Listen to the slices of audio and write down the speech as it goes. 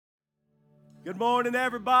Good morning,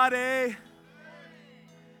 everybody.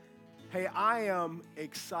 Hey, I am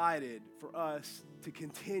excited for us to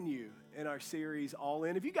continue in our series, All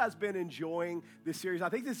In. Have you guys been enjoying this series? I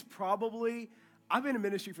think this is I've been in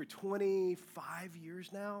ministry for 25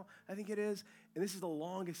 years now, I think it is, and this is the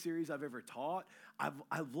longest series I've ever taught.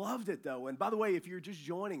 I've loved it, though. And by the way, if you're just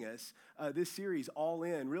joining us, this series, All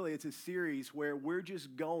In, really it's a series where we're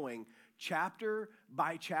just going chapter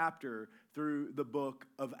by chapter through the book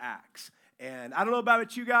of Acts. And I don't know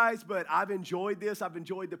about you guys, but I've enjoyed this. I've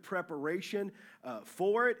enjoyed the preparation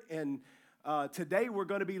for it. And today we're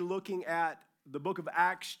going to be looking at the book of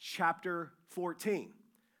Acts chapter 14.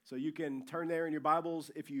 So you can turn there in your Bibles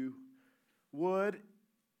if you would.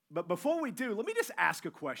 But before we do, let me just ask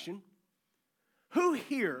a question. Who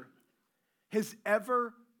here has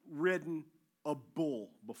ever ridden a bull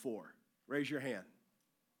before? Raise your hand.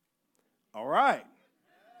 All right.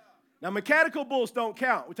 Now, mechanical bulls don't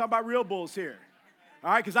count. We're talking about real bulls here. All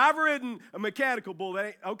right, because I've ridden a mechanical bull.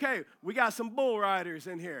 Okay, we got some bull riders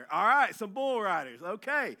in here. All right, some bull riders.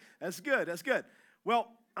 Okay, that's good, that's good.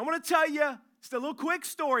 Well, I want to tell you just a little quick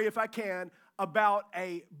story, if I can, about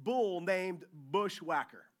a bull named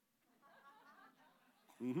Bushwhacker.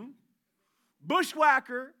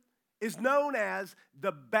 Bushwhacker is known as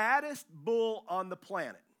the baddest bull on the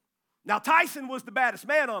planet. Now, Tyson was the baddest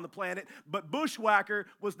man on the planet, but Bushwhacker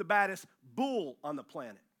was the baddest bull on the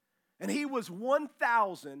planet. And he was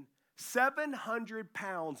 1,700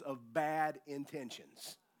 pounds of bad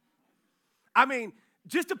intentions. I mean,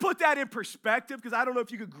 just to put that in perspective, because I don't know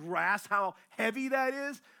if you could grasp how heavy that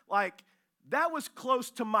is, like, that was close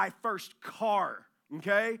to my first car,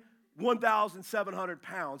 okay? 1,700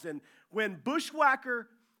 pounds. And when Bushwhacker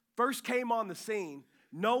first came on the scene,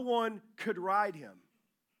 no one could ride him.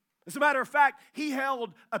 As a matter of fact, he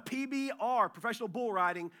held a PBR, professional bull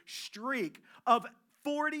riding, streak of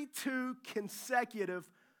 42 consecutive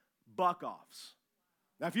buck-offs.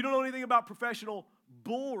 Now, if you don't know anything about professional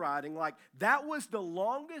bull riding, like that was the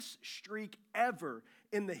longest streak ever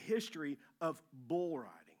in the history of bull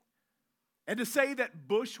riding. And to say that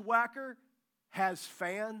Bushwhacker has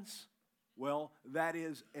fans, well, that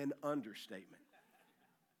is an understatement.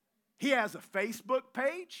 He has a Facebook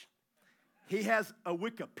page. He has a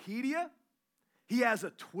Wikipedia. He has a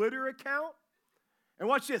Twitter account. And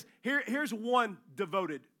watch this. Here's one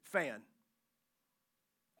devoted fan.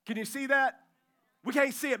 Can you see that? We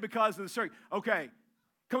can't see it because of the circuit. Okay.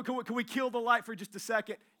 Can we kill the light for just a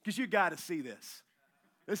second? Because you got to see this.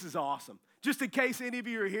 This is awesome. Just in case any of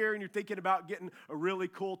you are here and you're thinking about getting a really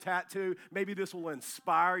cool tattoo, maybe this will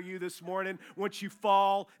inspire you this morning once you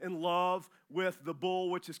fall in love with the bull,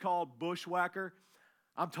 which is called Bushwhacker.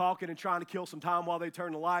 I'm talking and trying to kill some time while they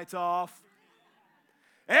turn the lights off.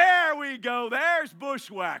 There we go. There's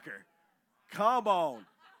Bushwhacker. Come on.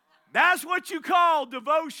 That's what you call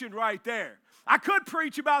devotion right there. I could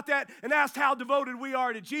preach about that and ask how devoted we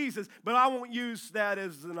are to Jesus, but I won't use that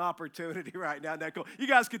as an opportunity right now. Cool? You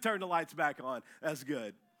guys can turn the lights back on. That's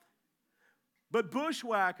good. But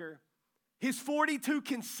Bushwhacker, his 42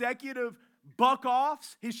 consecutive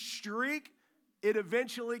buck-offs, his streak, it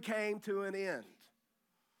eventually came to an end.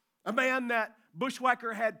 A man that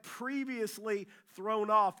Bushwhacker had previously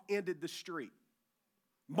thrown off ended the streak.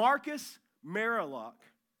 Marcus Marilock,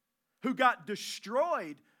 who got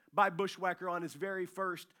destroyed by Bushwhacker on his very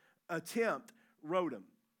first attempt, rode him.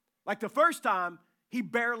 Like the first time, he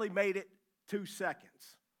barely made it 2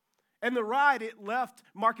 seconds. And the ride, it left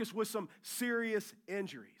Marcus with some serious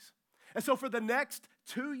injuries. And so for the next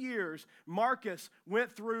 2 years, Marcus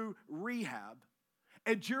went through rehab.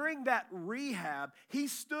 And during that rehab, he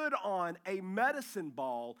stood on a medicine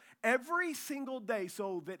ball every single day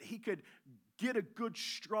so that he could get a good,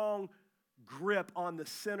 strong grip on the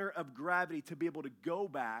center of gravity to be able to go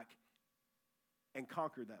back and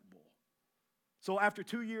conquer that bull. So after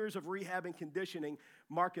 2 years of rehab and conditioning,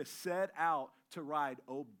 Marcus set out to ride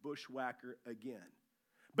old Bushwhacker again.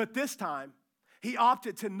 But this time, he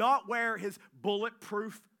opted to not wear his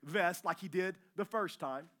bulletproof vest like he did the first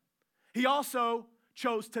time. He also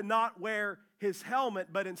chose to not wear his helmet,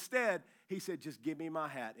 but instead, he said, just give me my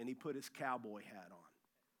hat, and he put his cowboy hat on.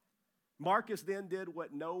 Marcus then did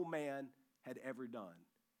what no man had ever done.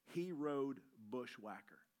 He rode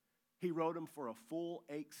Bushwhacker. He rode him for a full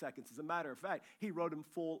 8 seconds. As a matter of fact, he rode him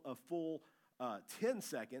a full 10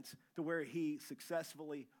 seconds to where he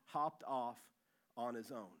successfully hopped off on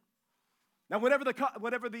his own. Now, whenever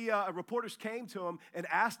the reporters came to him and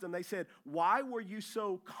asked him, they said, why were you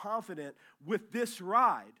so confident with this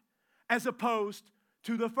ride as opposed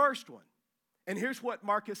to the first one? And here's what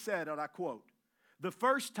Marcus said, and I quote, the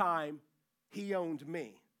first time he owned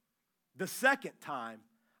me. The second time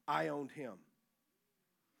I owned him.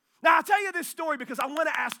 Now, I'll tell you this story because I want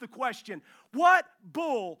to ask the question, what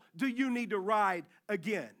bull do you need to ride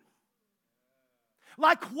again?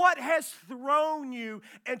 Like what has thrown you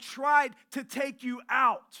and tried to take you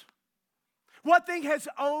out? What thing has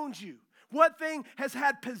owned you? What thing has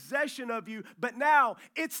had possession of you, but now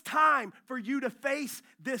it's time for you to face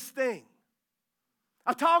this thing?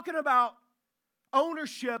 I'm talking about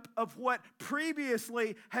ownership of what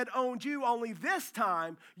previously had owned you, only this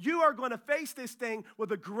time you are going to face this thing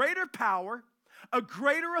with a greater power, a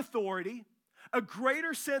greater authority, a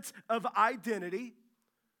greater sense of identity,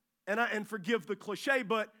 and forgive the cliche,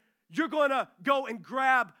 but you're going to go and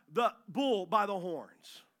grab the bull by the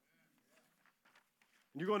horns.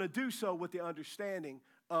 You're going to do so with the understanding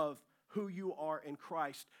of who you are in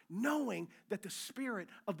Christ, knowing that the Spirit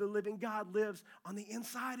of the living God lives on the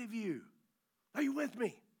inside of you. Are you with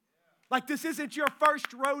me? Like this isn't your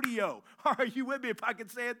first rodeo. Are you with me, if I can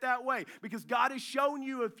say it that way? Because God has shown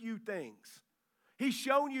you a few things. He's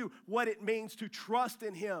shown you what it means to trust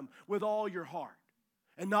in Him with all your heart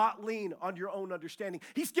and not lean on your own understanding.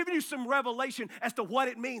 He's given you some revelation as to what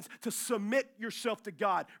it means to submit yourself to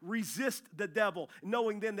God, resist the devil,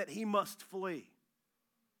 knowing then that he must flee.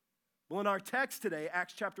 Well, in our text today,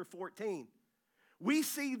 Acts chapter 14, we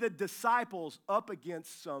see the disciples up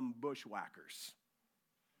against some bushwhackers.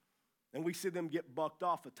 And we see them get bucked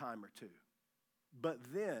off a time or two. But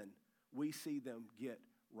then we see them get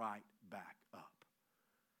right back up.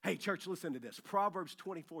 Hey, church, listen to this. Proverbs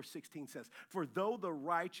 24:16 says, "For though the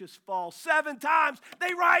righteous fall 7 times,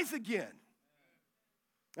 they rise again."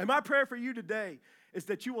 And my prayer for you today is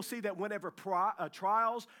that you will see that whenever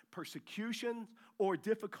trials, persecutions, or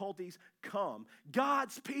difficulties come,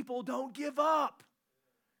 God's people don't give up.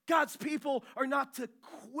 God's people are not to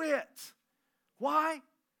quit. Why?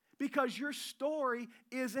 Because your story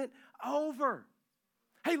isn't over.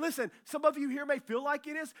 Hey, listen, some of you here may feel like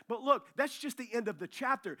it is, but look, that's just the end of the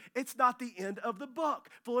chapter. It's not the end of the book.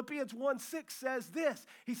 Philippians 1:6 says this.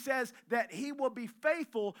 He says that He will be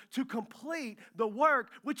faithful to complete the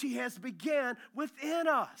work which He has begun within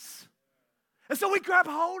us. And so we grab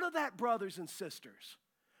hold of that, brothers and sisters.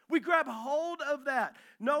 We grab hold of that,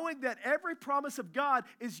 knowing that every promise of God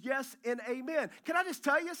is yes and amen. Can I just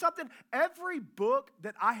tell you something? Every book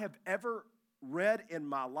that I have ever read in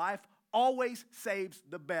my life always saves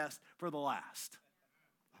the best for the last.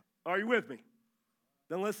 Are you with me?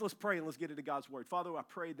 Then let's pray and let's get into God's word. Father, I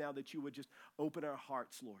pray now that you would just open our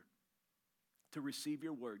hearts, Lord, to receive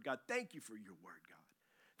your word. God, thank you for your word, God.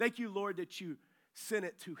 Thank you, Lord, that you sent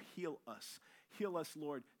it to heal us. Heal us,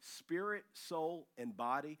 Lord, spirit, soul, and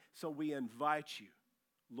body. So we invite you,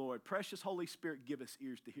 Lord, precious Holy Spirit, give us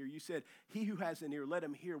ears to hear. You said, he who has an ear, let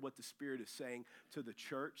him hear what the Spirit is saying to the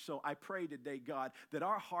church. So I pray today, God, that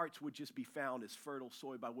our hearts would just be found as fertile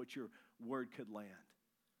soil by which your word could land.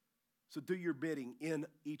 So do your bidding in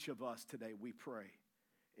each of us today, we pray.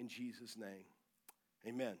 In Jesus' name,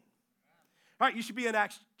 amen. All right, you should be in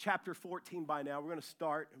Acts chapter 14 by now. We're going to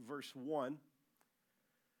start in verse 1.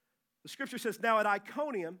 The scripture says, "Now at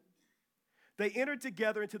Iconium, they entered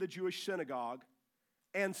together into the Jewish synagogue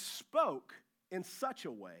and spoke in such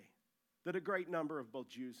a way that a great number of both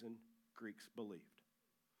Jews and Greeks believed."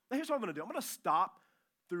 Now here's what I'm going to do. I'm going to stop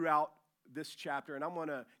throughout this chapter, and I'm going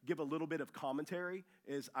to give a little bit of commentary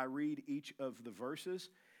as I read each of the verses.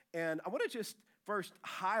 And I want to just first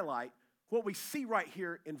highlight what we see right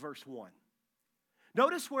here in verse 1.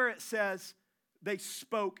 Notice where it says they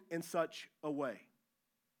spoke in such a way.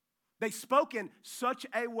 They spoke in such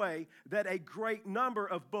a way that a great number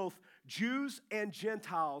of both Jews and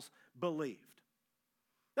Gentiles believed.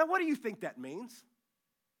 Now, what do you think that means?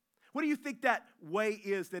 What do you think that way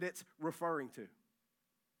is that it's referring to?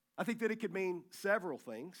 I think that it could mean several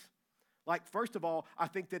things. Like, first of all, I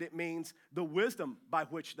think that it means the wisdom by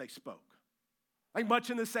which they spoke. Like much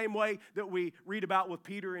in the same way that we read about with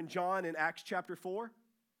Peter and John in Acts chapter 4.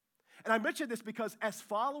 And I mention this because as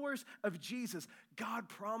followers of Jesus, God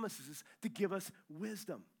promises to give us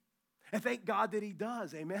wisdom. And thank God that He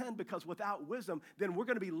does, amen? Because without wisdom, then we're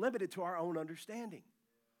going to be limited to our own understanding.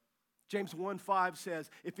 James 1:5 says,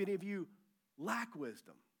 "If any of you lack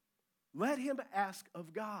wisdom, let him ask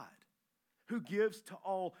of God, who gives to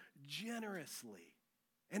all generously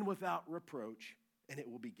and without reproach, and it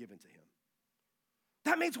will be given to him."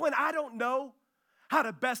 That means when I don't know how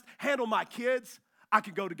to best handle my kids, I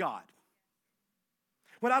can go to God.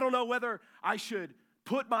 When I don't know whether I should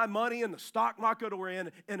put my money in the stock market or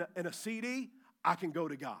in a CD, I can go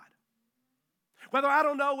to God. Whether I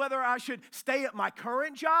don't know whether I should stay at my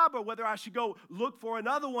current job or whether I should go look for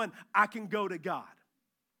another one, I can go to God.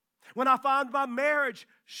 When I find my marriage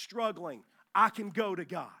struggling, I can go to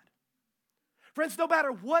God. Friends, no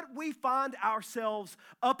matter what we find ourselves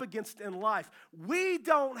up against in life, we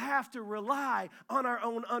don't have to rely on our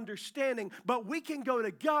own understanding, but we can go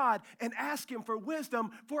to God and ask Him for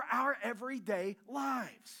wisdom for our everyday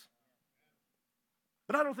lives.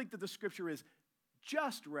 But I don't think that the scripture is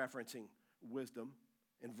just referencing wisdom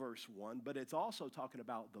in verse 1, but it's also talking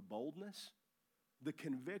about the boldness, the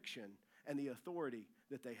conviction, and the authority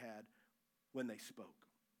that they had when they spoke.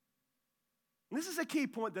 And this is a key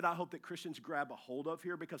point that I hope that Christians grab a hold of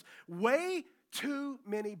here, because way too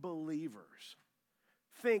many believers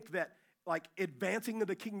think that like advancing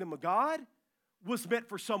the kingdom of God was meant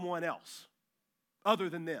for someone else other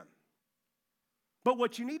than them. But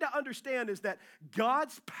what you need to understand is that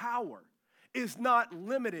God's power is not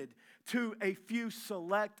limited to a few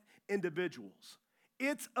select individuals.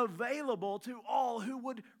 It's available to all who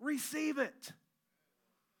would receive it.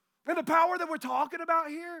 And the power that we're talking about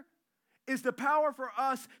here is the power for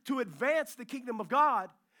us to advance the kingdom of God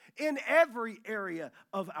in every area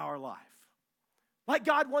of our life. Like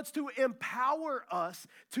God wants to empower us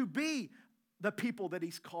to be the people that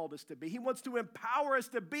He's called us to be. He wants to empower us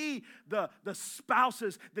to be the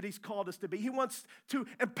spouses that He's called us to be. He wants to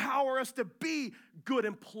empower us to be good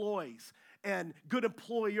employees and good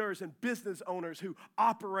employers and business owners who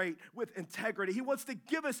operate with integrity. He wants to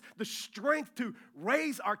give us the strength to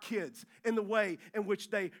raise our kids in the way in which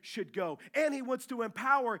they should go. And He wants to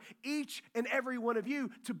empower each and every one of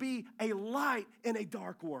you to be a light in a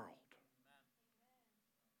dark world.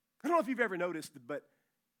 I don't know if you've ever noticed, but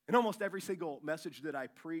in almost every single message that I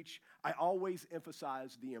preach, I always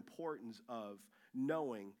emphasize the importance of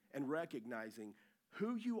knowing and recognizing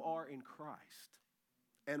who you are in Christ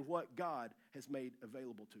and what God has made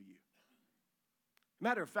available to you.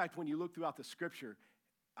 Matter of fact, when you look throughout the scripture,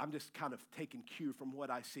 I'm just kind of taking cue from what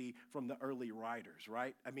I see from the early writers,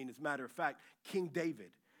 right? I mean, as a matter of fact, King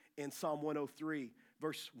David in Psalm 103,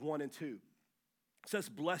 verse 1 and 2, says,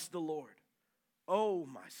 "Bless the Lord, O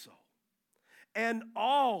my soul, and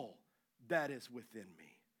all that is within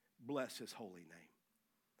me, bless His holy name."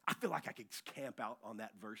 I feel like I could camp out on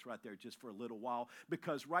that verse right there just for a little while,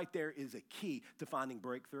 because right there is a key to finding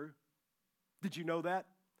breakthrough. Did you know that?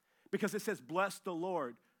 Because it says, "Bless the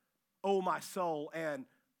Lord, O my soul," and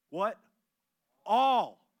what?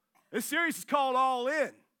 All. This series is called All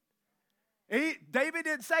In. David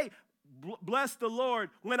didn't say, "Bless the Lord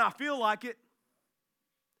when I feel like it."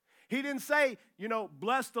 He didn't say,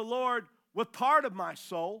 bless the Lord with part of my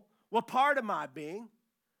soul, with part of my being.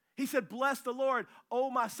 He said, "Bless the Lord, O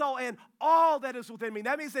my soul, and all that is within me."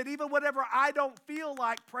 That means that even whenever I don't feel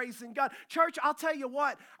like praising God. Church, I'll tell you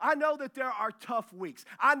what, I know that there are tough weeks.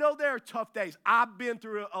 I know there are tough days. I've been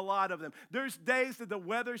through a lot of them. There's days that the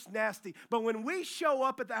weather's nasty. But when we show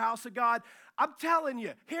up at the house of God, I'm telling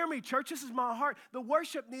you, hear me, church, this is my heart. The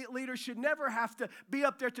worship leader should never have to be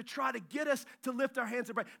up there to try to get us to lift our hands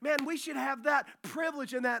and pray. Man, we should have that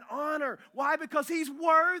privilege and that honor. Why? Because He's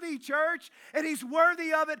worthy, church, and He's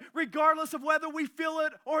worthy of it regardless of whether we feel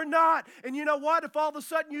it or not. And you know what? If all of a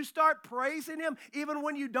sudden you start praising Him, even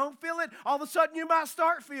when you don't feel it, all of a sudden you might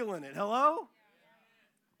start feeling it. Hello?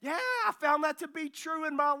 Yeah, I found that to be true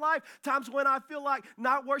in my life. Times when I feel like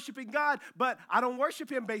not worshiping God, but I don't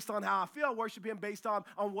worship Him based on how I feel. I worship Him based on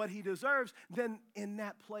what He deserves. Then in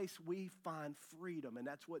that place we find freedom. And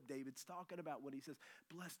that's what David's talking about when he says,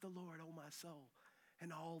 "Bless the Lord, O my soul,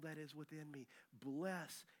 and all that is within me.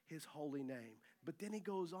 Bless His holy name." But then he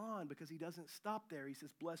goes on, because he doesn't stop there. He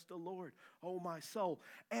says, "Bless the Lord, O my soul,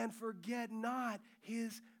 and forget not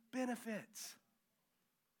His benefits,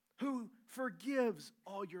 who forgives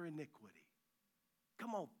all your iniquity."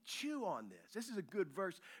 Come on, chew on this. This is a good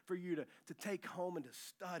verse for you to take home and to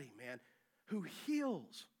study, man. Who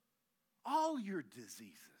heals all your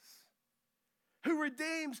diseases, who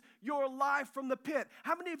redeems your life from the pit.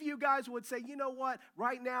 How many of you guys would say, you know what,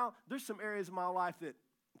 right now, there's some areas of my life that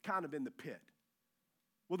kind of in the pit?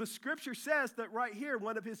 Well, the scripture says that right here,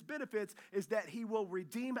 one of His benefits is that He will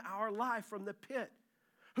redeem our life from the pit.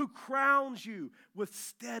 Who crowns you with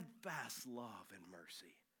steadfast love and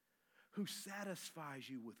mercy, who satisfies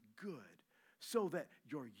you with good, so that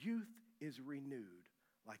your youth is renewed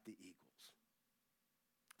like the eagles.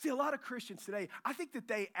 See, a lot of Christians today, I think that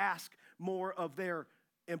they ask more of their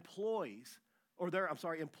employees, or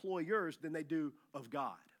employers, than they do of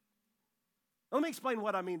God. Let me explain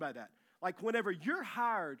what I mean by that. Like whenever you're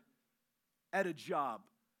hired at a job,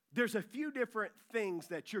 there's a few different things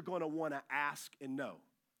that you're going to want to ask and know.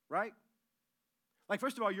 Right? Like,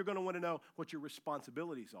 first of all, you're going to want to know what your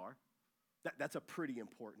responsibilities are. That's a pretty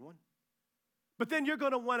important one. But then you're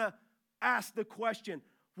going to want to ask the question,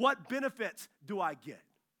 what benefits do I get?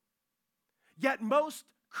 Yet most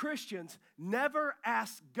Christians never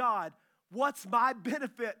ask God, what's my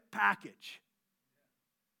benefit package?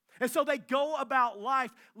 And so they go about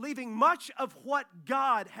life leaving much of what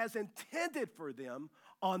God has intended for them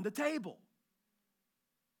on the table.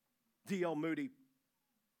 D.L. Moody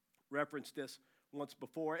referenced this once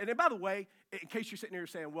before. And by the way, in case you're sitting here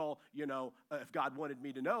saying, well, if God wanted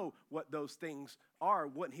me to know what those things are,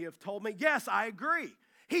 wouldn't he have told me? Yes, I agree.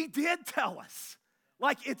 He did tell us.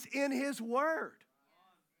 Like it's in his word.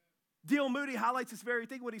 D.L. Moody highlights this very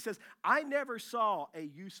thing when he says, I never saw a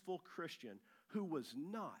useful Christian who was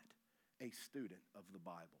not a student of the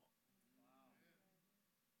Bible.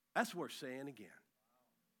 That's worth saying again.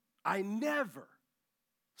 I never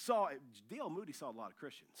saw, D.L. Moody saw a lot of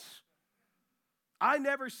Christians. I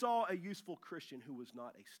never saw a useful Christian who was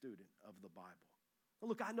not a student of the Bible. Now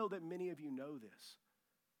look, I know that many of you know this,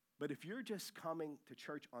 but if you're just coming to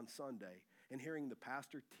church on Sunday and hearing the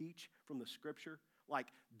pastor teach from the scripture, like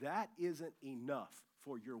that isn't enough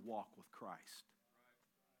for your walk with Christ.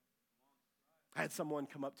 I had someone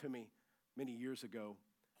come up to me many years ago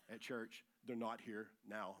at church. They're not here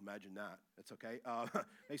now. Imagine that. That's okay.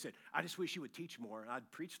 They said, I just wish you would teach more. And I'd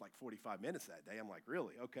preached like 45 minutes that day. I'm like,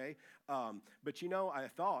 really? Okay. But I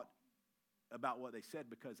thought about what they said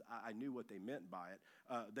because I knew what they meant by it.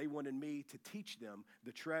 They wanted me to teach them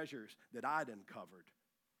the treasures that I'd uncovered,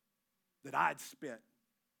 that I'd spent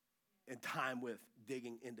in time with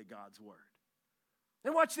digging into God's word.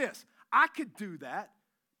 And watch this. I could do that,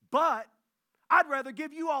 but I'd rather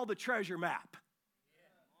give you all the treasure map.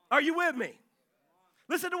 Are you with me?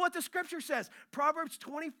 Listen to what the scripture says. Proverbs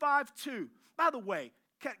 25:2. By the way,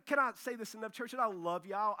 can I say this enough, church? And I love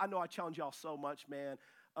y'all. I know I challenge y'all so much, man.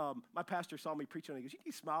 My pastor saw me preaching, and he goes, you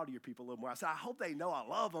need to smile to your people a little more. I said, I hope they know I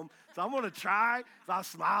love them. So I'm going to try. So I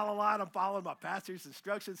smile a lot. I'm following my pastor's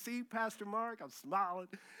instructions. See, Pastor Mark, I'm smiling.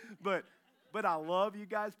 But I love you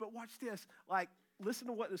guys. But watch this. Like, listen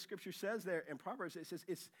to what the scripture says there in Proverbs. It says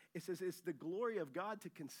it's the glory of God to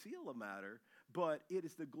conceal a matter, but it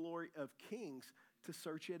is the glory of kings to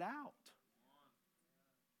search it out.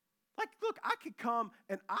 Like, look, I could come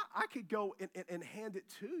and I could go and hand it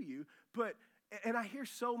to you, and I hear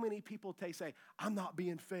so many people say, I'm not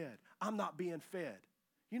being fed. I'm not being fed.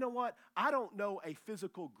 You know what? I don't know a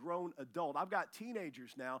physical grown adult. I've got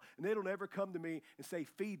teenagers now, and they don't ever come to me and say,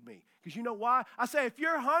 feed me. Because you know why? I say, if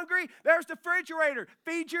you're hungry, there's the refrigerator.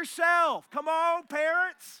 Feed yourself. Come on,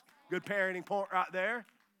 parents. Good parenting point right there.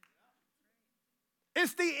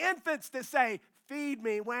 It's the infants that say, feed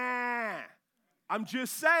me. Wah. I'm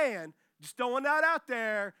just saying, just throwing that out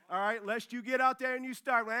there, all right, lest you get out there and you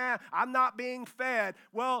start, I'm not being fed.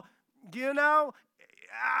 Well,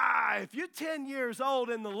 if you're 10 years old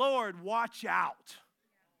in the Lord, watch out.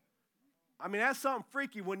 I mean, that's something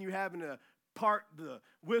freaky when you're having to part the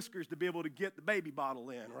whiskers to be able to get the baby bottle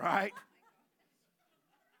in, right?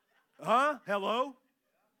 Huh? Hello?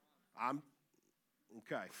 I'm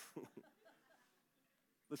okay.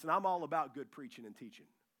 Listen, I'm all about good preaching and teaching,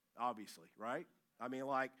 obviously, right? I mean,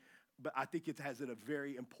 but I think it has a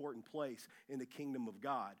very important place in the kingdom of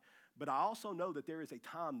God. But I also know that there is a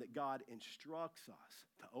time that God instructs us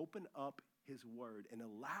to open up his word and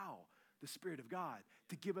allow the Spirit of God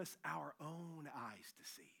to give us our own eyes to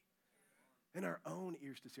see and our own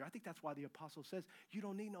ears to see. I think that's why the apostle says, you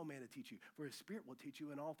don't need no man to teach you, for his Spirit will teach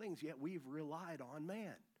you in all things, yet we've relied on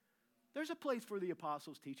man. There's a place for the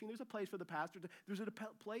apostles' teaching. There's a place for the pastor. There's a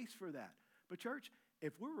place for that. But church,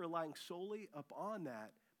 if we're relying solely upon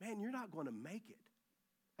that, man, you're not going to make it.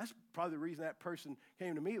 That's probably the reason that person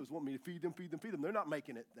came to me, was wanting me to feed them. They're not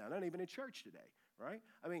making it. They're not even in church today, right?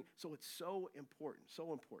 I mean, so it's so important,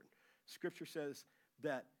 so important. Scripture says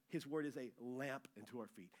that his word is a lamp into our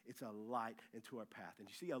feet. It's a light into our path. And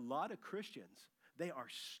you see, a lot of Christians, they are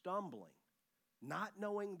stumbling, not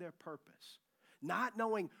knowing their purpose, not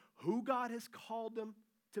knowing who God has called them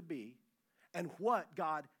to be and what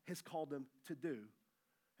God has called them to do.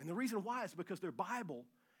 And the reason why is because their Bible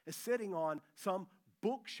is sitting on some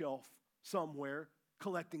bookshelf somewhere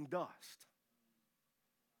collecting dust.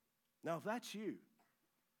 Now, if that's you,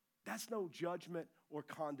 that's no judgment or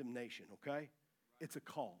condemnation, okay? It's a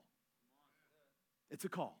call. It's a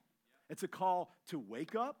call. It's a call to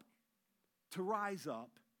wake up, to rise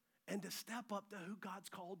up, and to step up to who God's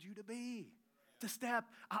called you to be.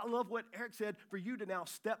 I love what Eric said, for you to now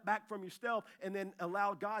step back from yourself and then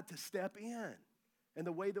allow God to step in. And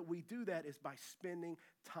the way that we do that is by spending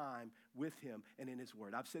time with him and in his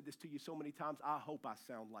word. I've said this to you so many times, I hope I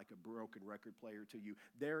sound like a broken record player to you.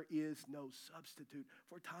 There is no substitute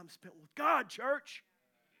for time spent with God, church.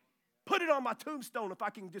 Put it on my tombstone if I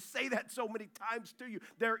can just say that so many times to you.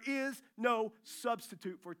 There is no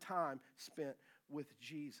substitute for time spent with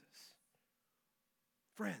Jesus.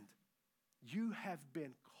 Friend, you have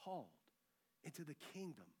been called into the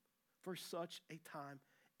kingdom for such a time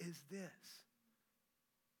as this.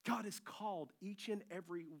 God has called each and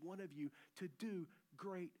every one of you to do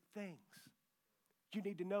great things. You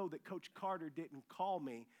need to know that Coach Carter didn't call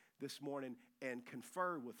me this morning and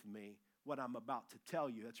confer with me what I'm about to tell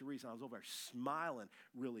you. That's the reason I was over there smiling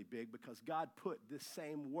really big, because God put this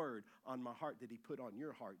same word on my heart that he put on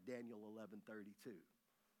your heart, Daniel 11:32.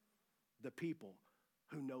 The people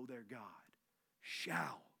who know their God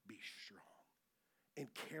shall be strong and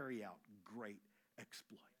carry out great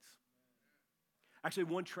exploits. Actually,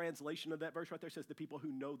 one translation of that verse right there says the people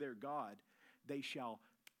who know their God, they shall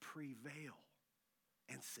prevail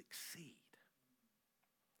and succeed.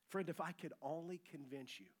 Friend, if I could only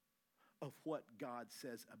convince you of what God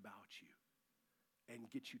says about you and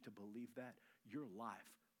get you to believe that, your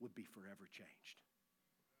life would be forever changed.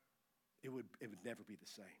 It would never be the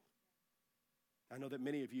same. I know that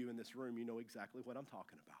many of you in this room, you know exactly what I'm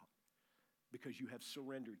talking about, because you have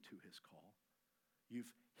surrendered to his call.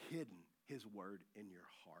 You've hidden his word in your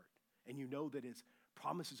heart. And you know that his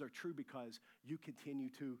promises are true because you continue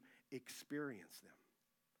to experience them.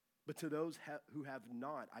 But to those who have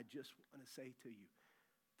not, I just want to say to you,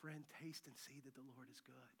 friend, taste and see that the Lord is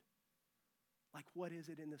good. Like, what is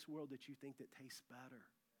it in this world that you think that tastes better?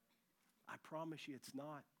 I promise you it's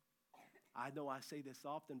not. I know I say this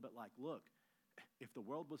often, but like, look, if the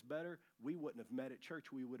world was better, we wouldn't have met at church.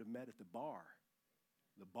 We would have met at the bar.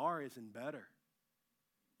 The bar isn't better.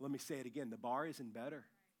 Let me say it again. The bar isn't better.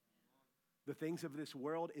 The things of this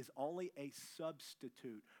world is only a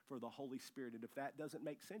substitute for the Holy Spirit. And if that doesn't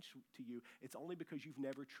make sense to you, it's only because you've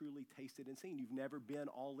never truly tasted and seen. You've never been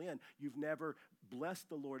all in. You've never blessed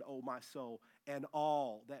the Lord, oh my soul, and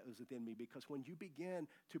all that was within me. Because when you begin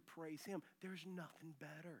to praise him, there's nothing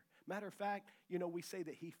better. Matter of fact, you know, we say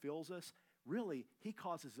that he fills us. Really, he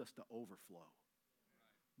causes us to overflow.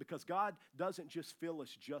 Because God doesn't just fill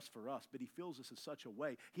us just for us, but he fills us in such a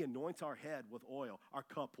way. He anoints our head with oil. Our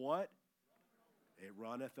cup what? It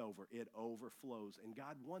runneth over. It overflows. And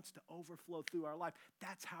God wants to overflow through our life.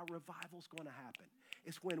 That's how revival's going to happen.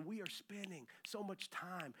 It's when we are spending so much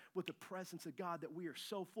time with the presence of God that we are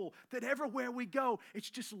so full that everywhere we go,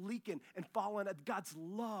 it's just leaking and falling. God's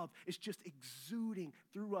love is just exuding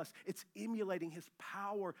through us. It's emulating his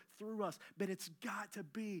power through us. But it's got to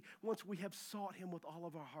be once we have sought him with all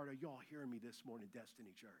of our heart. Are y'all hearing me this morning,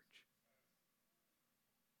 Destiny Church?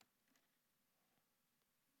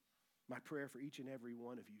 My prayer for each and every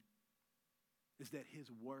one of you is that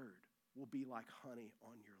his word will be like honey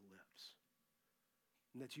on your lips,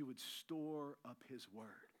 and that you would store up his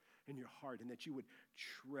word in your heart, and that you would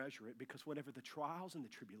treasure it, because whenever the trials and the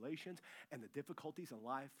tribulations and the difficulties in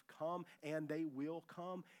life come, and they will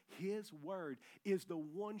come, his word is the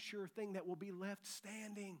one sure thing that will be left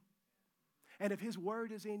standing. And if his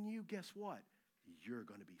word is in you, guess what? You're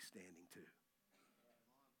going to be standing too.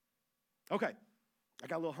 Okay. I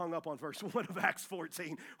got a little hung up on verse 1 of Acts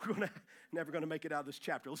 14. We're never going to make it out of this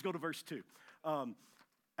chapter. Let's go to verse 2.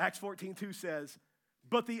 Acts 14:2 says,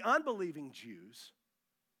 but the unbelieving Jews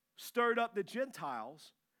stirred up the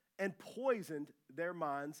Gentiles and poisoned their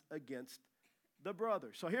minds against the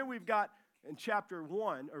brothers. So here we've got in chapter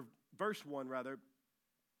 1, or verse 1 rather,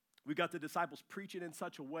 we've got the disciples preaching in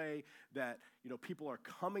such a way that, you know, people are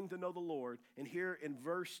coming to know the Lord. And here in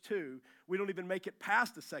verse 2, we don't even make it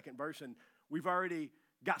past the second verse, and we've already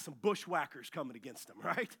got some bushwhackers coming against them,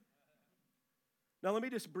 right? Now, let me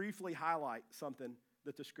just briefly highlight something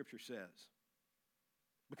that the scripture says.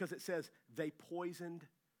 Because it says they poisoned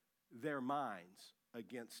their minds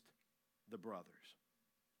against the brothers.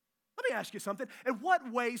 Let me ask you something. In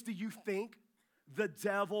what ways do you think the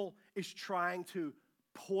devil is trying to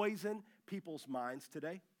poison people's minds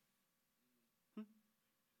today?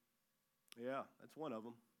 Yeah, that's one of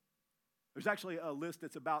them. There's actually a list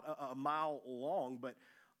that's about a mile long, but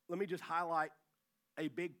let me just highlight a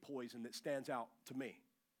big poison that stands out to me.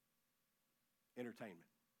 Entertainment.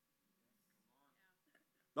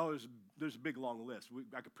 Oh, there's a big long list.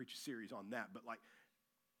 I could preach a series on that, but like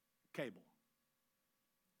cable,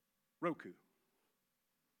 Roku,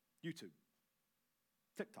 YouTube,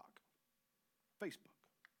 TikTok, Facebook,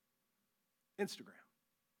 Instagram,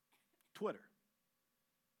 Twitter,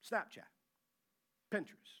 Snapchat,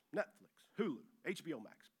 Pinterest, Netflix, Hulu, HBO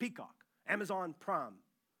Max, Peacock, Amazon Prime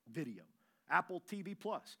Video, Apple TV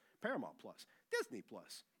Plus, Paramount Plus, Disney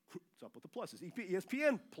Plus. What's up with the pluses?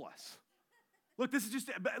 ESPN Plus. Look,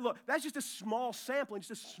 that's just a small sampling,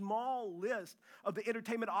 just a small list of the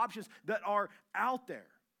entertainment options that are out there.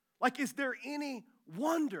 Like, is there any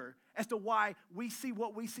wonder as to why we see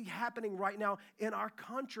what we see happening right now in our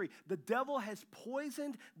country. The devil has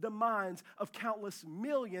poisoned the minds of countless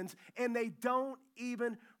millions, and they don't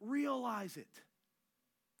even realize it.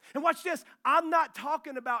 And watch this, I'm not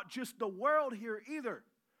talking about just the world here either,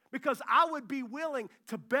 because I would be willing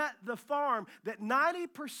to bet the farm that 90%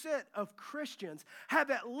 of Christians have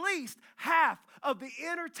at least half of the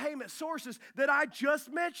entertainment sources that I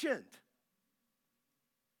just mentioned.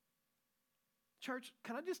 Church,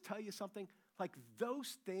 can I just tell you something? Like,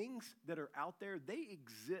 those things that are out there, they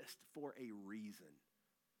exist for a reason.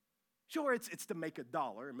 Sure, it's to make a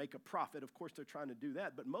dollar and make a profit. Of course, they're trying to do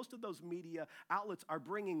that. But most of those media outlets are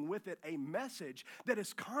bringing with it a message that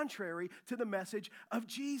is contrary to the message of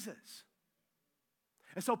Jesus.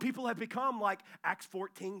 And so people have become, like Acts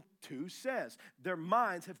 14:2 says, their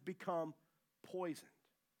minds have become poisoned.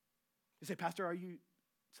 You say, Pastor, are you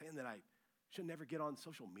saying that I should never get on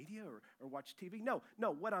social media or watch TV? No,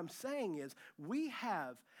 what I'm saying is we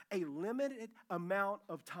have a limited amount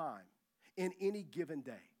of time in any given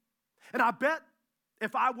day. And I bet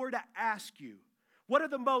if I were to ask you, what are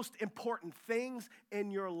the most important things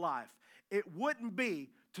in your life? It wouldn't be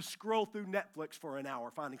to scroll through Netflix for an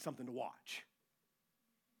hour finding something to watch.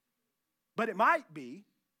 But it might be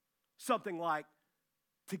something like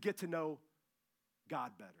to get to know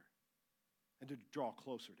God better and to draw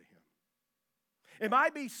closer to Him. It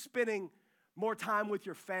might be spending more time with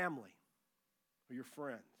your family or your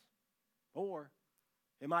friends. Or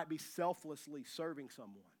it might be selflessly serving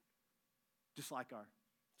someone, just like our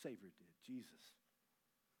Savior did, Jesus.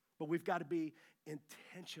 But we've got to be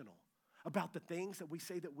intentional about the things that we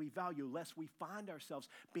say that we value, lest we find ourselves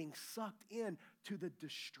being sucked in to the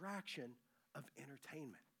distraction of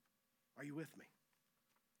entertainment. Are you with me?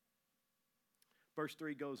 Verse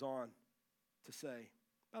 3 goes on to say,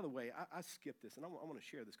 by the way, I skipped this, and I want to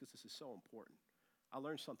share this because this is so important. I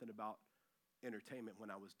learned something about entertainment when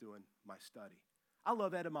I was doing my study. I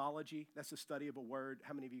love etymology. That's the study of a word.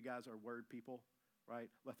 How many of you guys are word people, right?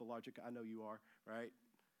 Lethologic, I know you are, right?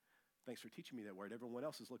 Thanks for teaching me that word. Everyone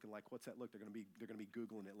else is looking like, what's that look? They're going to be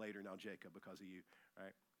Googling it later now, Jacob, because of you,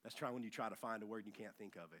 right? That's when you try to find a word and you can't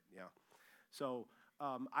think of it, yeah. So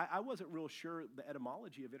I wasn't real sure the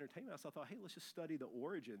etymology of entertainment. So I thought, hey, let's just study the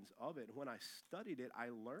origins of it. And when I studied it, I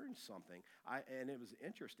learned something, and it was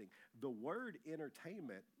interesting. The word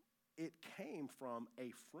entertainment, it came from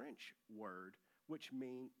a French word, which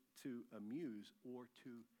means to amuse or to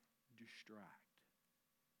distract.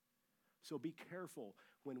 So be careful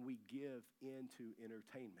when we give into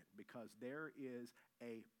entertainment, because there is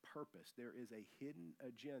a purpose. There is a hidden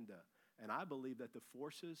agenda. And I believe that the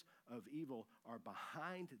forces of evil are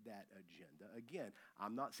behind that agenda. Again,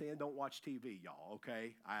 I'm not saying don't watch TV, y'all,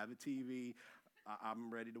 okay? I have a TV.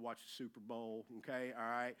 I'm ready to watch the Super Bowl, okay? All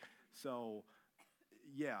right? So,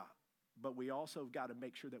 yeah. But we also got to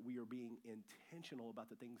make sure that we are being intentional about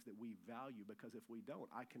the things that we value, because if we don't,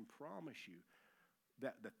 I can promise you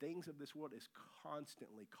that the things of this world is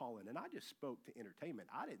constantly calling. And I just spoke to entertainment.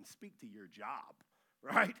 I didn't speak to your job,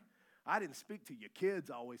 right? I didn't speak to your kids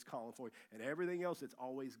always calling for you and everything else that's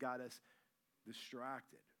always got us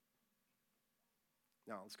distracted.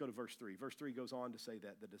 Now, let's go to verse 3. Verse 3 goes on to say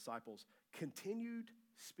that the disciples continued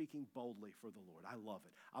speaking boldly for the Lord. I love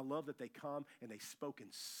it. I love that they come and they spoke in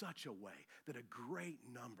such a way that a great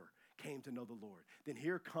number came to know the Lord. Then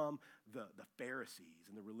here come the Pharisees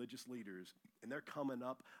and the religious leaders, and they're coming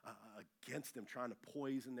up against them, trying to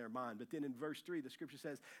poison their mind. But then in verse 3, the scripture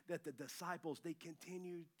says that the disciples, they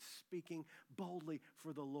continued speaking boldly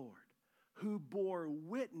for the Lord, who bore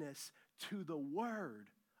witness to the word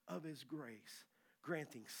of his grace,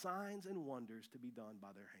 granting signs and wonders to be done by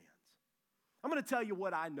their hands. I'm going to tell you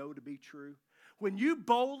what I know to be true. When you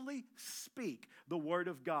boldly speak the word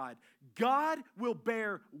of God, God will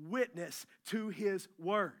bear witness to his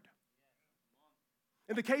word.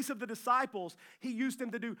 In the case of the disciples, he used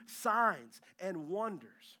them to do signs and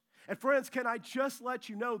wonders. And friends, can I just let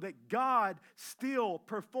you know that God still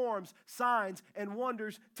performs signs and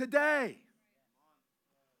wonders today?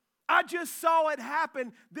 I just saw it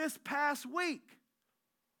happen this past week.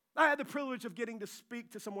 I had the privilege of getting to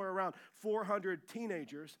speak to somewhere around 400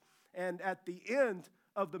 teenagers. And at the end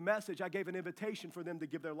of the message, I gave an invitation for them to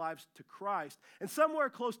give their lives to Christ. And somewhere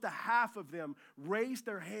close to half of them raised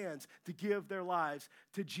their hands to give their lives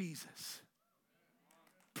to Jesus.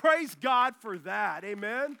 Praise God for that.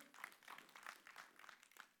 Amen.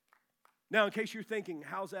 Now, in case you're thinking,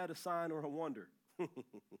 how's that a sign or a wonder?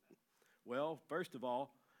 Well, first of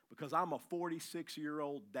all, because I'm a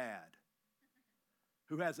 46-year-old dad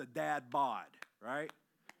who has a dad bod, right?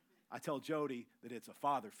 I tell Jody that it's a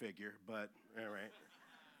father figure, but all right.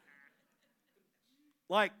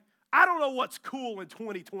 Like, I don't know what's cool in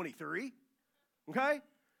 2023, okay? As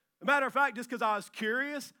a matter of fact, just because I was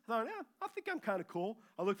curious, I thought, yeah, I think I'm kind of cool.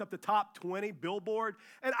 I looked up the top 20 Billboard,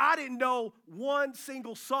 and I didn't know one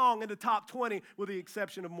single song in the top 20 with the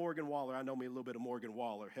exception of Morgan Wallen. I know me a little bit of Morgan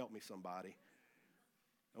Wallen. Help me, somebody.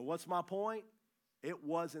 And what's my point? It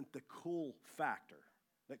wasn't the cool factor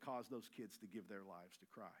that caused those kids to give their lives to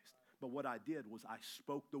Christ. But what I did was I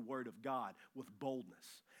spoke the word of God with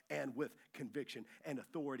boldness and with conviction and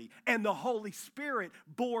authority. And the Holy Spirit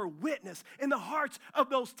bore witness in the hearts of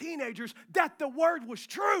those teenagers that the word was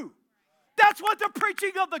true. That's what the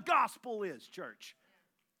preaching of the gospel is, church.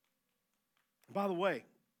 By the way,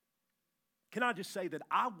 can I just say that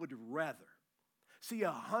I would rather see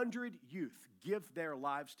 100 youth give their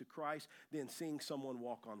lives to Christ than seeing someone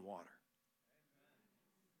walk on water.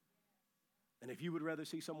 And if you would rather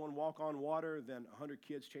see someone walk on water than 100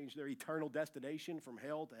 kids change their eternal destination from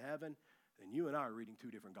hell to heaven, then you and I are reading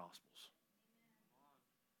two different gospels.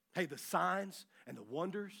 Hey, the signs and the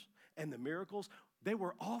wonders and the miracles, they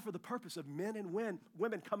were all for the purpose of men and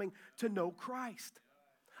women coming to know Christ.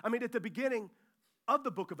 I mean, at the beginning of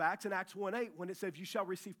the book of Acts, in Acts 1:8, when it says, you shall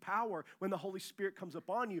receive power when the Holy Spirit comes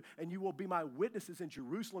upon you, and you will be my witnesses in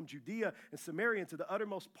Jerusalem, Judea, and Samaria, and to the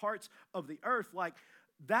uttermost parts of the earth. Like,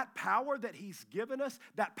 that power that he's given us,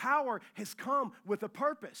 that power has come with a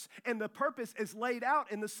purpose. And the purpose is laid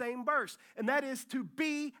out in the same verse, and that is to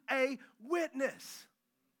be a witness.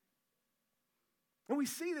 And we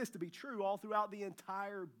see this to be true all throughout the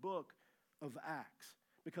entire book of Acts,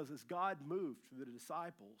 because as God moved through the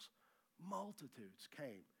disciples, multitudes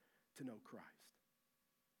came to know Christ.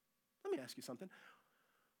 Let me ask you something.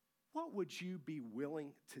 What would you be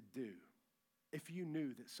willing to do if you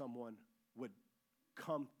knew that someone would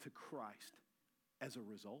come to Christ as a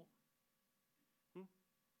result?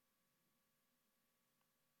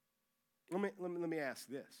 Let me ask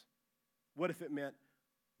this. What if it meant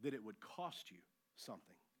that it would cost you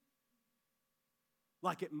something?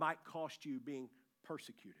 Like it might cost you being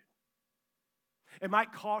persecuted. It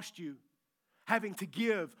might cost you having to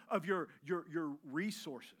give of your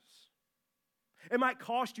resources. It might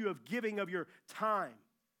cost you of giving of your time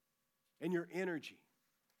and your energy.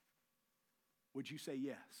 Would you say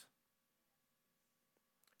yes?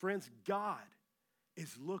 Friends, God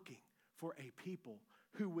is looking for a people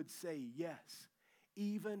who would say yes,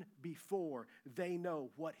 even before they know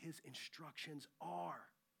what his instructions are.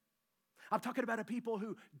 I'm talking about a people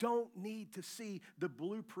who don't need to see the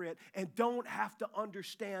blueprint and don't have to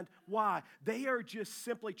understand why. They are just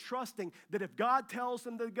simply trusting that if God tells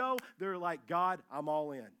them to go, they're like, God, I'm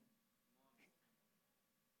all in.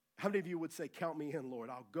 How many of you would say, count me in,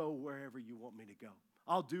 Lord? I'll go wherever you want me to go.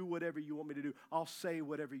 I'll do whatever you want me to do. I'll say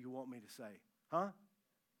whatever you want me to say. Huh?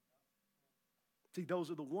 See,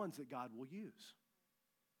 those are the ones that God will use.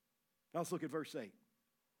 Now let's look at verse 8.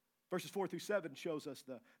 Verses 4 through 7 shows us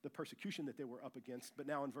the persecution that they were up against. But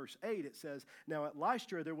now in verse 8 it says, now at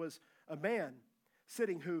Lystra there was a man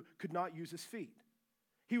sitting who could not use his feet.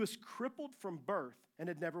 He was crippled from birth and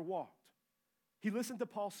had never walked. He listened to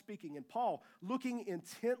Paul speaking, and Paul, looking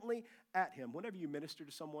intently at him. Whenever you minister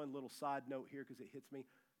to someone, little side note here because it hits me,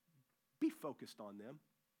 be focused on them.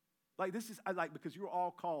 Like this is, because you're all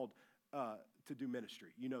called to do ministry.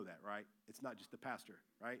 You know that, right? It's not just the pastor,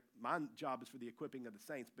 right? My job is for the equipping of the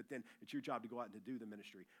saints, but then it's your job to go out and to do the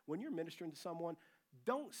ministry. When you're ministering to someone,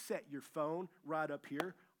 don't set your phone right up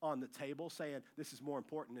here on the table saying, this is more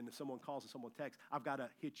important, and if someone calls and someone texts, I've got to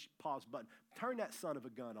hit pause button. Turn that son of a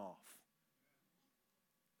gun off.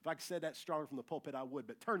 If I could say that stronger from the pulpit, I would,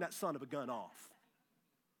 but turn that son of a gun off.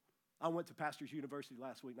 I went to Pastor's University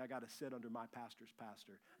last week, and I got to sit under my pastor's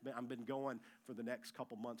pastor. I've been going for the next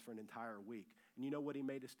couple months for an entire week. And you know what he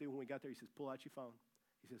made us do when we got there? He says, pull out your phone.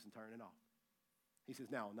 He says, and turn it off. He says,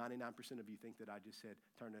 now, 99% of you think that I just said,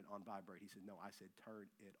 turn it on vibrate. He said, no, I said, turn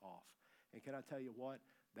it off. And can I tell you what?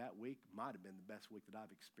 That week might have been the best week that I've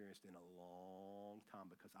experienced in a long time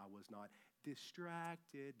because I was not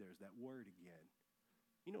distracted. There's that word again.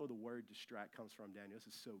 You know where the word distract comes from, Daniel? This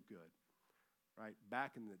is so good, right?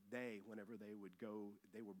 Back in the day, whenever they would go,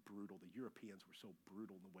 they were brutal. The Europeans were so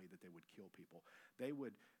brutal in the way that they would kill people. They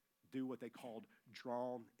would do what they called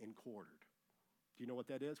drawn and quartered. Do you know what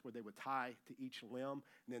that is? Where they would tie to each limb,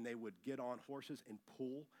 and then they would get on horses and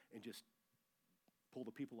pull and just pull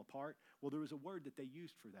the people apart. Well, there was a word that they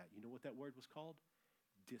used for that. You know what that word was called?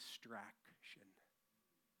 Distraction.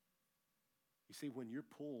 You see, when you're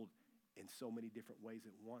pulled in so many different ways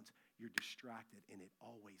at once, you're distracted, and it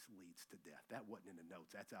always leads to death. That wasn't in the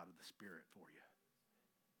notes. That's out of the Spirit for you.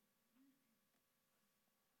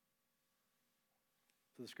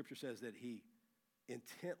 So the scripture says that he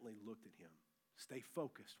intently looked at him. Stay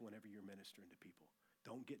focused whenever you're ministering to people.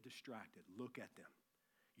 Don't get distracted. Look at them.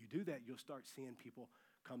 You do that, you'll start seeing people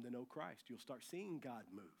come to know Christ. You'll start seeing God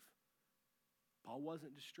move. Paul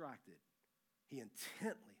wasn't distracted. He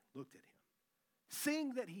intently looked at him.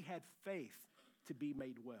 Seeing that he had faith to be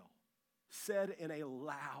made well, said in a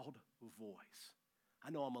loud voice. I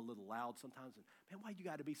know I'm a little loud sometimes. And, man, why you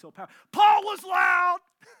got to be so powerful? Paul was loud.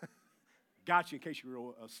 Got you in case you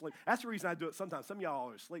were asleep. That's the reason I do it sometimes. Some of y'all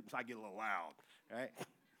are asleep, so I get a little loud. Right?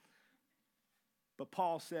 But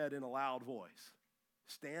Paul said in a loud voice,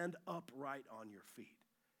 stand upright on your feet.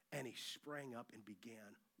 And he sprang up and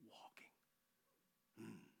began walking.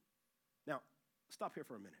 Now, stop here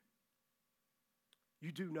for a minute.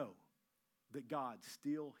 You do know that God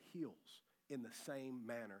still heals in the same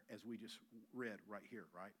manner as we just read right here,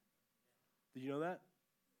 right? Did you know that?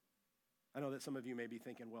 I know that some of you may be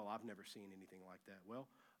thinking, well, I've never seen anything like that. Well,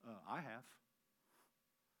 I have.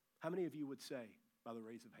 How many of you would say, by the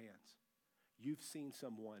raise of hands, you've seen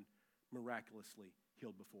someone miraculously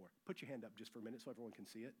healed before? Put your hand up just for a minute so everyone can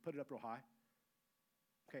see it. Put it up real high.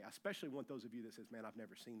 Okay, I especially want those of you that says, man, I've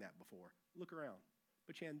never seen that before. Look around.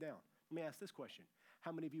 Put your hand down. Let me ask this question.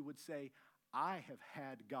 How many of you would say, I have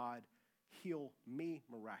had God heal me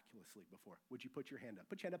miraculously before? Would you put your hand up?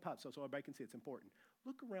 Put your hand up so everybody can see. It's important.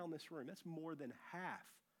 Look around this room. That's more than half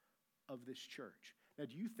of this church. Now,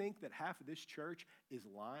 do you think that half of this church is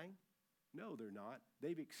lying? No, they're not.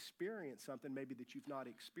 They've experienced something maybe that you've not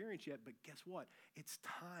experienced yet, but guess what? It's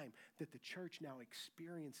time that the church now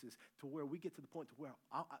experiences to where we get to the point to where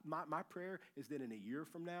my prayer is that in a year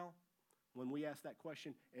from now, when we ask that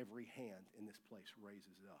question, every hand in this place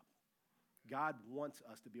raises up. God wants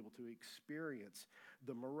us to be able to experience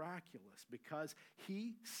the miraculous because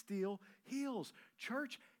he still heals.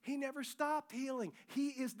 Church, he never stopped healing. He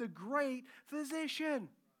is the great physician.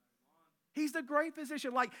 He's the great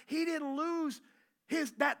physician. Like, he didn't lose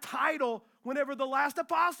that title whenever the last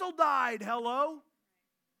apostle died. Hello?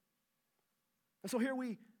 And so here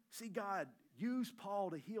we see God use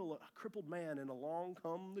Paul to heal a crippled man, and along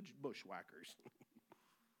come the bushwhackers.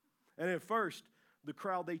 And at first, the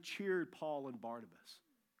crowd, they cheered Paul and Barnabas,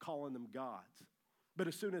 calling them gods. But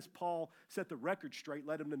as soon as Paul set the record straight,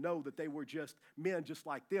 let them know that they were just men just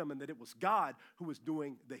like them and that it was God who was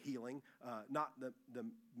doing the healing, not the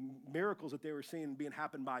miracles that they were seeing being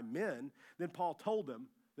happened by men, then Paul told them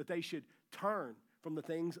that they should turn from the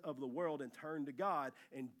things of the world and turn to God.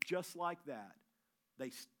 And just like that,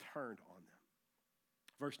 they turned on them.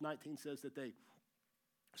 Verse 19 says that they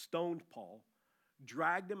stoned Paul,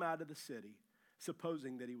 dragged him out of the city,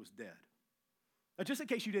 supposing that he was dead. Now, just in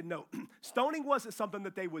case you didn't know, stoning wasn't something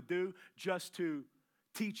that they would do just to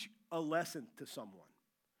teach a lesson to someone.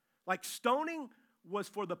 Like, stoning was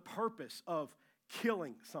for the purpose of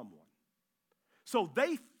killing someone. So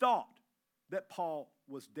they thought that Paul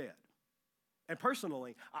was dead. And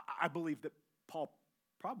personally, I believe that Paul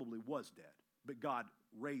probably was dead, but God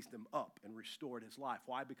raised him up and restored his life.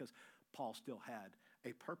 Why? Because Paul still had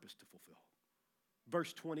a purpose to fulfill.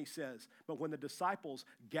 Verse 20 says, but when the disciples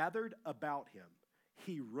gathered about him,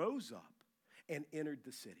 he rose up and entered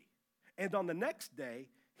the city. And on the next day,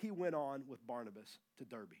 he went on with Barnabas to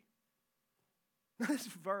Derbe. Now this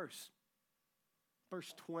verse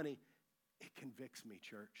 20, it convicts me,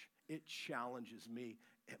 church. It challenges me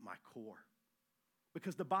at my core.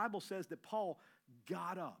 Because the Bible says that Paul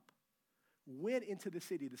got up, went into the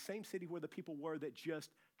city, the same city where the people were that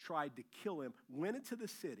just tried to kill him, went into the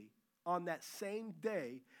city on that same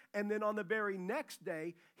day, and then on the very next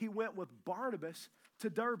day, he went with Barnabas to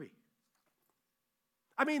Derbe.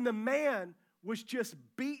 I mean, the man was just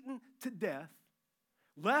beaten to death,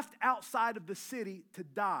 left outside of the city to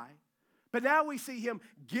die, but now we see him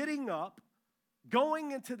getting up,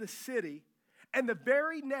 going into the city, and the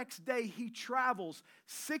very next day he travels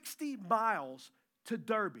 60 miles to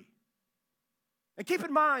Derbe. And keep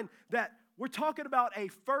in mind that we're talking about a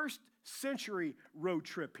first century road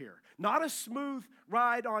trip here. Not a smooth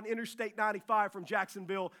ride on Interstate 95 from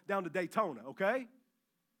Jacksonville down to Daytona, okay?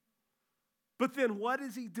 But then what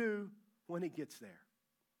does he do when he gets there?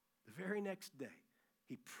 The very next day,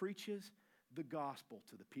 he preaches the gospel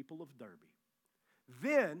to the people of Derbe.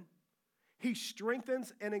 Then he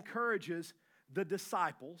strengthens and encourages the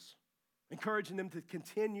disciples, encouraging them to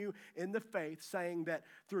continue in the faith, saying that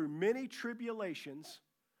through many tribulations,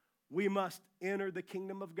 we must enter the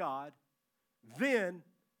kingdom of God. Then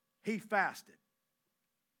he fasted.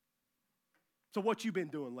 So what you been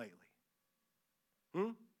doing lately?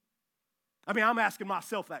 I mean, I'm asking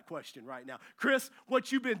myself that question right now. Chris,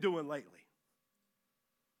 what you been doing lately?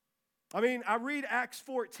 I mean, I read Acts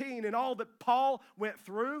 14 and all that Paul went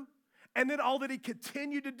through, And then all that he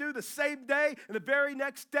continued to do the same day and the very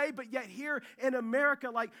next day. But yet here in America,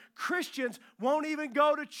 like, Christians won't even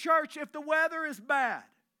go to church if the weather is bad.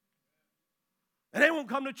 And they won't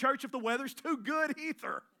come to church if the weather's too good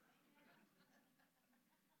either.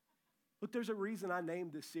 Look, there's a reason I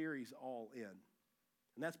named this series All In.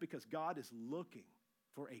 And that's because God is looking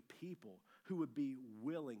for a people who would be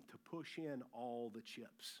willing to push in all the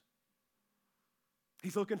chips.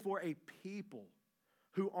 He's looking for a people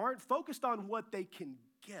who aren't focused on what they can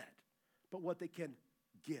get, but what they can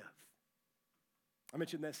give. I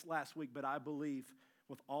mentioned this last week, but I believe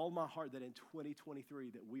with all my heart that in 2023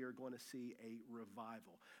 that we are going to see a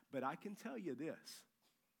revival. But I can tell you this,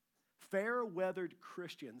 fair-weathered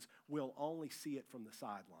Christians will only see it from the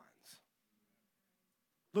sidelines.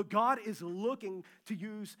 Look, God is looking to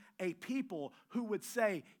use a people who would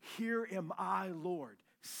say, "Here am I, Lord,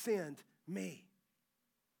 send me."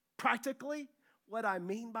 Practically, what I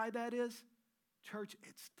mean by that is, church,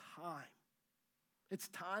 it's time. It's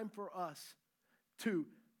time for us to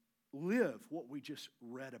live what we just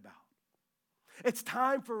read about. It's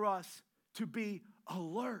time for us to be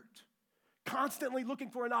alert, constantly looking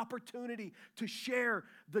for an opportunity to share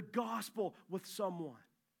the gospel with someone.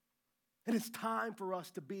 And it's time for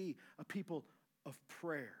us to be a people of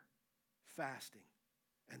prayer, fasting,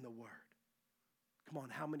 and the word. Come on,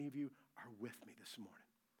 how many of you are with me this morning?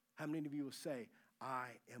 How many of you will say,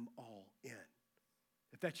 "I am all in"?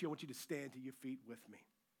 If that's you, I want you to stand to your feet with me.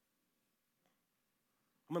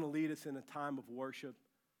 I'm going to lead us in a time of worship.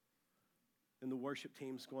 And the worship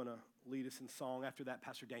team's going to lead us in song. After that,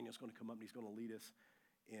 Pastor Daniel's going to come up and he's going to lead us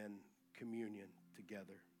in communion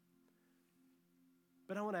together.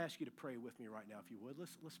 But I want to ask you to pray with me right now, if you would.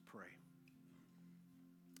 Let's pray.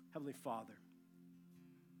 Heavenly Father,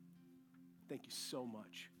 thank you so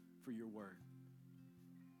much for your word.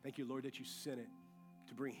 Thank you, Lord, that you sent it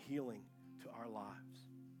to bring healing to our lives.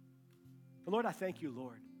 And Lord, I thank you,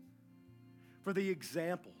 Lord, for the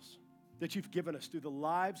examples that you've given us through the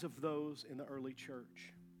lives of those in the early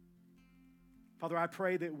church. Father, I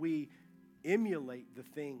pray that we emulate the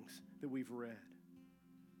things that we've read.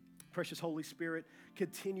 Precious Holy Spirit,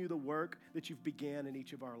 continue the work that you've began in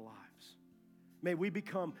each of our lives. May we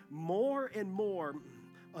become more and more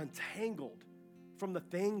untangled from the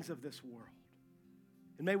things of this world.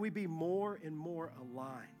 And may we be more and more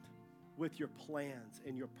aligned with your plans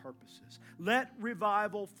and your purposes. Let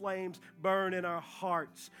revival flames burn in our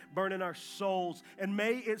hearts, burn in our souls, and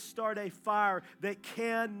may it start a fire that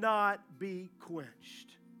cannot be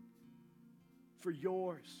quenched. For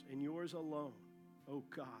yours and yours alone, oh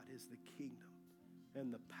God, is the kingdom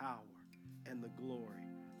and the power and the glory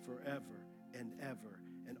forever and ever.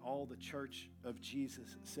 And all the church of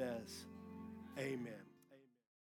Jesus says, amen.